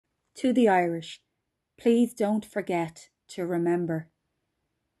To the Irish, please don't forget to remember.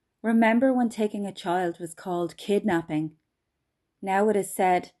 Remember when taking a child was called kidnapping. Now it is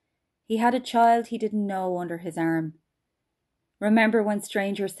said he had a child he didn't know under his arm. Remember when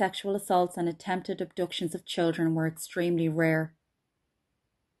stranger sexual assaults and attempted abductions of children were extremely rare.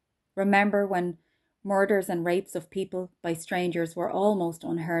 Remember when murders and rapes of people by strangers were almost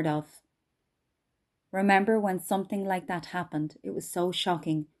unheard of. Remember when something like that happened, it was so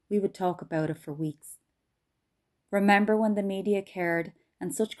shocking we would talk about it for weeks. Remember when the media cared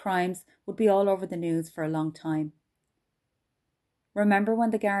and such crimes would be all over the news for a long time. Remember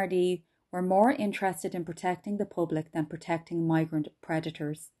when the Gardaí were more interested in protecting the public than protecting migrant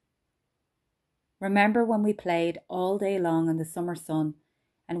predators. Remember when we played all day long in the summer sun,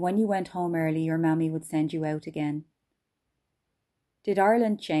 and when you went home early your mammy would send you out again. Did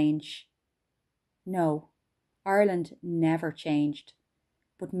Ireland change? No, Ireland never changed.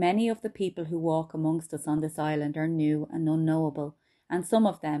 But many of the people who walk amongst us on this island are new and unknowable, and some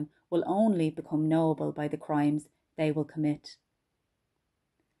of them will only become knowable by the crimes they will commit.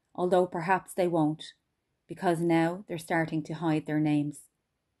 Although perhaps they won't, because now they're starting to hide their names.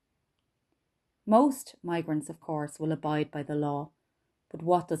 Most migrants, of course, will abide by the law, but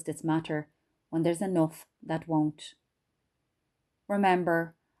what does this matter when there's enough that won't?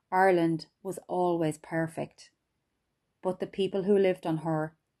 Remember, Ireland was always perfect, but the people who lived on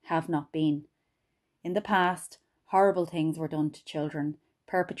her have not been. In the past, horrible things were done to children,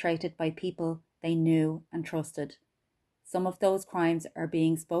 perpetrated by people they knew and trusted. Some of those crimes are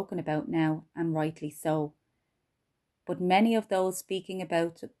being spoken about now, and rightly so. But many of those speaking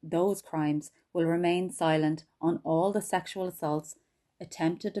about those crimes will remain silent on all the sexual assaults,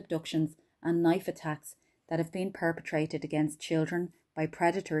 attempted abductions, and knife attacks that have been perpetrated against children by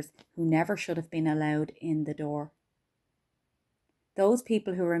predators who never should have been allowed in the door. Those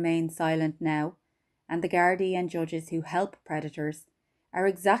people who remain silent now, and the Gardaí and judges who help predators, are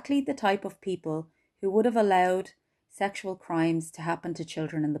exactly the type of people who would have allowed sexual crimes to happen to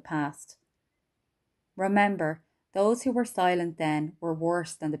children in the past. Remember, those who were silent then were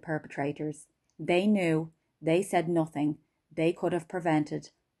worse than the perpetrators. They knew, they said nothing, they could have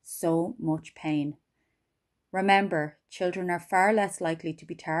prevented so much pain. Remember, children are far less likely to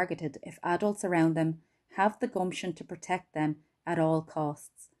be targeted if adults around them have the gumption to protect them at all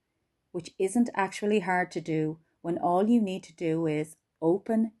costs, which isn't actually hard to do when all you need to do is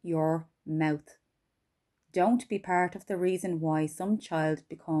open your mouth. Don't be part of the reason why some child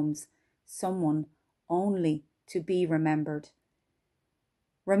becomes someone only to be remembered.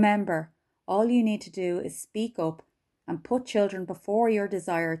 Remember, all you need to do is speak up and put children before your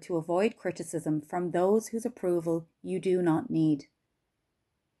desire to avoid criticism from those whose approval you do not need.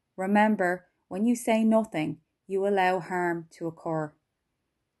 Remember, when you say nothing, you allow harm to occur.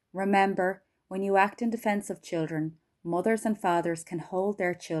 Remember, when you act in defence of children, mothers and fathers can hold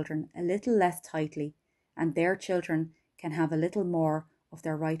their children a little less tightly, and their children can have a little more of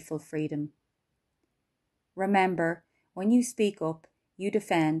their rightful freedom. Remember, when you speak up, you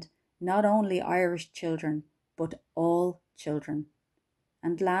defend not only Irish children, but all children.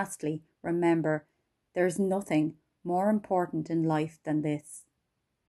 And lastly, remember, there is nothing more important in life than this.